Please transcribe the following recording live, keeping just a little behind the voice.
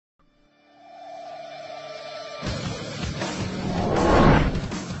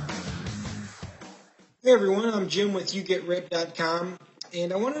Hey everyone, I'm Jim with YouGetRipped.com,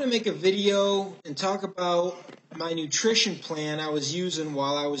 and I wanted to make a video and talk about my nutrition plan I was using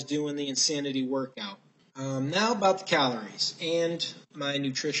while I was doing the insanity workout. Now about the calories and my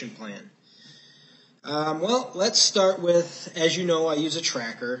nutrition plan. Well, let's start with, as you know, I use a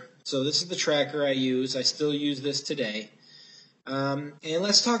tracker. So this is the tracker I use. I still use this today. And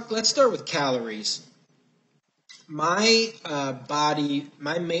let's start with calories. My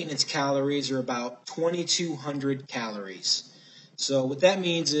my maintenance calories are about 2,200 calories. So what that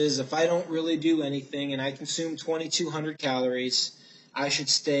means is if I don't really do anything and I consume 2,200 calories, I should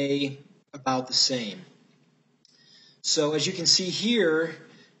stay about the same. So as you can see here,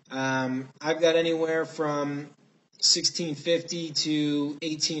 I've got anywhere from 1,650 to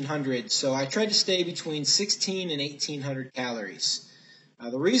 1,800. So I try to stay between 1,600 and 1,800 calories.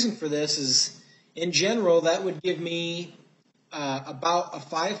 The reason for this is, in general, that would give me about a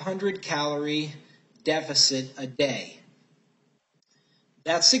 500 calorie deficit a day.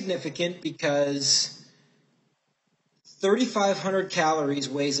 That's significant because 3,500 calories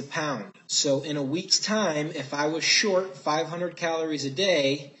weighs a pound. So in a week's time, if I was short 500 calories a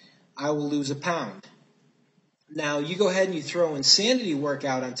day, I will lose a pound. Now, you go ahead and you throw insanity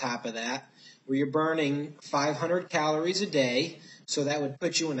workout on top of that, where you're burning 500 calories a day. So that would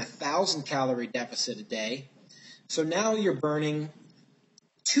put you in a 1,000 calorie deficit a day. So now you're burning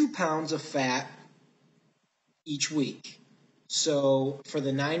 2 pounds of fat each week. So for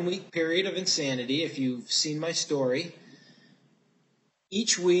the 9-week period of insanity, if you've seen my story,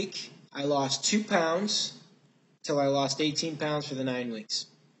 each week I lost 2 pounds till I lost 18 pounds for the 9 weeks.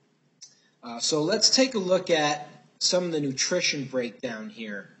 So let's take a look at some of the nutrition breakdown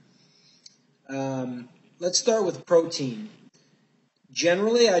here. Let's start with protein.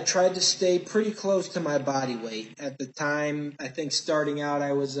 Generally, I tried to stay pretty close to my body weight. At the time, I think starting out,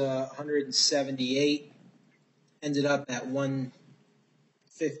 I was 178, ended up at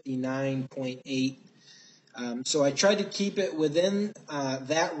 159.8. So I tried to keep it within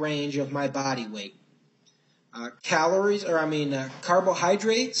that range of my body weight.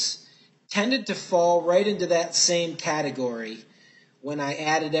 Carbohydrates tended to fall right into that same category when I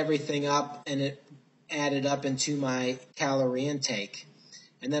added everything up and it added up into my calorie intake.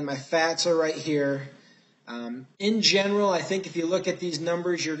 And then my fats are right here. In general, I think if you look at these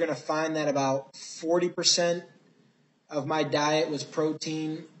numbers, you're going to find that about 40% of my diet was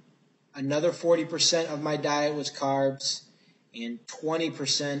protein, another 40% of my diet was carbs, and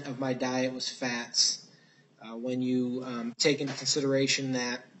 20% of my diet was fats. When you take into consideration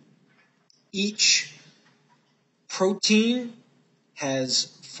that each protein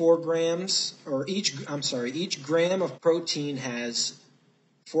has 4 grams, or each gram of protein has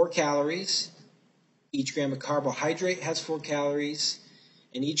 4 calories, each gram of carbohydrate has 4 calories,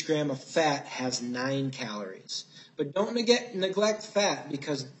 and each gram of fat has 9 calories. But don't neglect fat,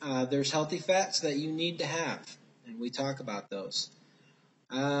 because there's healthy fats that you need to have, and we talk about those.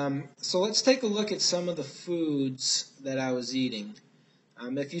 So let's take a look at some of the foods that I was eating.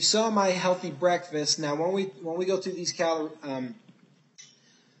 If you saw my healthy breakfast, now when we go through these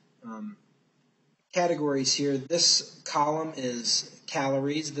categories here, this column is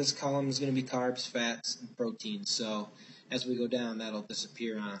calories, this column is going to be carbs, fats, and protein. So as we go down, that'll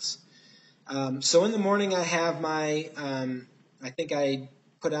disappear on us. So in the morning, I have my, I think I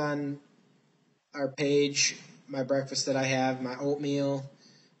put on our page my breakfast that I have, my oatmeal,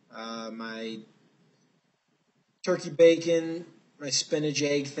 my turkey bacon, my spinach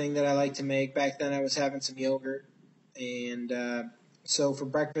egg thing that I like to make. Back then I was having some yogurt. And so for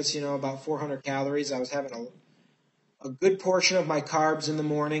breakfast, about 400 calories. I was having a good portion of my carbs in the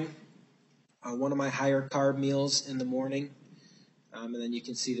morning, one of my higher carb meals in the morning. And then you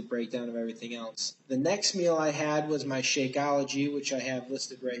can see the breakdown of everything else. The next meal I had was my Shakeology, which I have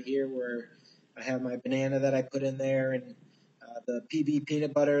listed right here, where I have my banana that I put in there and the PB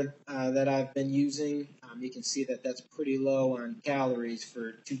peanut butter that I've been using. You can see that that's pretty low on calories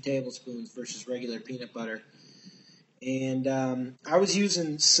for 2 tablespoons versus regular peanut butter. And I was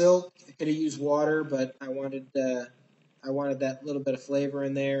using silk. I could have used water, but I wanted that little bit of flavor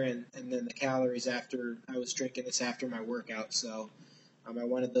in there, and then the calories after. I was drinking this after my workout, so I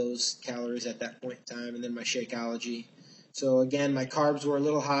wanted those calories at that point in time, and then my Shakeology. So again, my carbs were a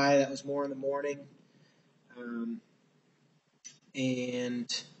little high. That was more in the morning. And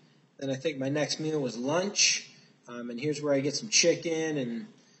then I think my next meal was lunch. And here's where I get some chicken, and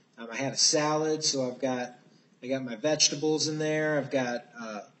I had a salad, so I got my vegetables in there. I've got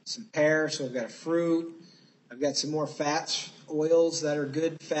some pear, so I've got a fruit. I've got some more fats, oils that are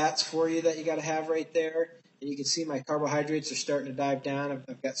good fats for you that you got to have right there. And you can see my carbohydrates are starting to dive down.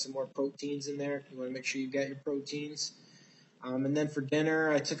 I've got some more proteins in there. You want to make sure you've got your proteins. And then for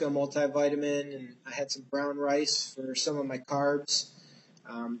dinner, I took a multivitamin, and I had some brown rice for some of my carbs,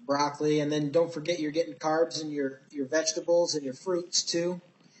 broccoli. And then don't forget you're getting carbs in your vegetables and your fruits too.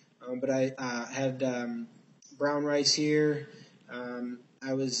 But I had brown rice here.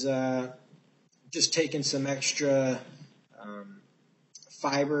 I was just taking some extra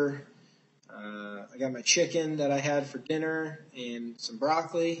fiber. I got my chicken that I had for dinner and some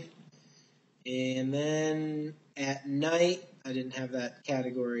broccoli. And then at night, I didn't have that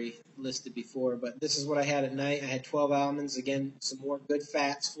category listed before, but this is what I had at night. I had 12 almonds. Again, some more good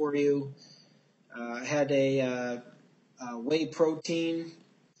fats for you. I had a whey protein,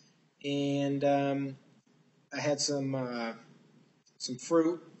 and I had some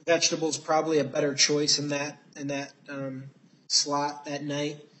fruit. Vegetables probably a better choice in that slot that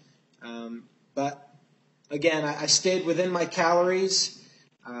night. But again, I stayed within my calories.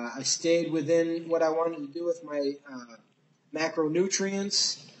 I stayed within what I wanted to do with my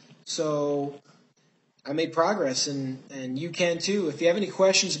macronutrients. So I made progress, and you can too. If you have any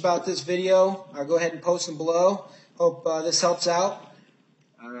questions about this video, go ahead and post them below. Hope this helps out.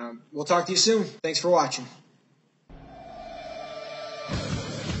 We'll talk to you soon. Thanks for watching.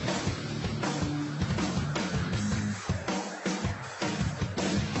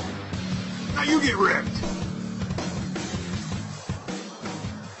 Now you get ripped.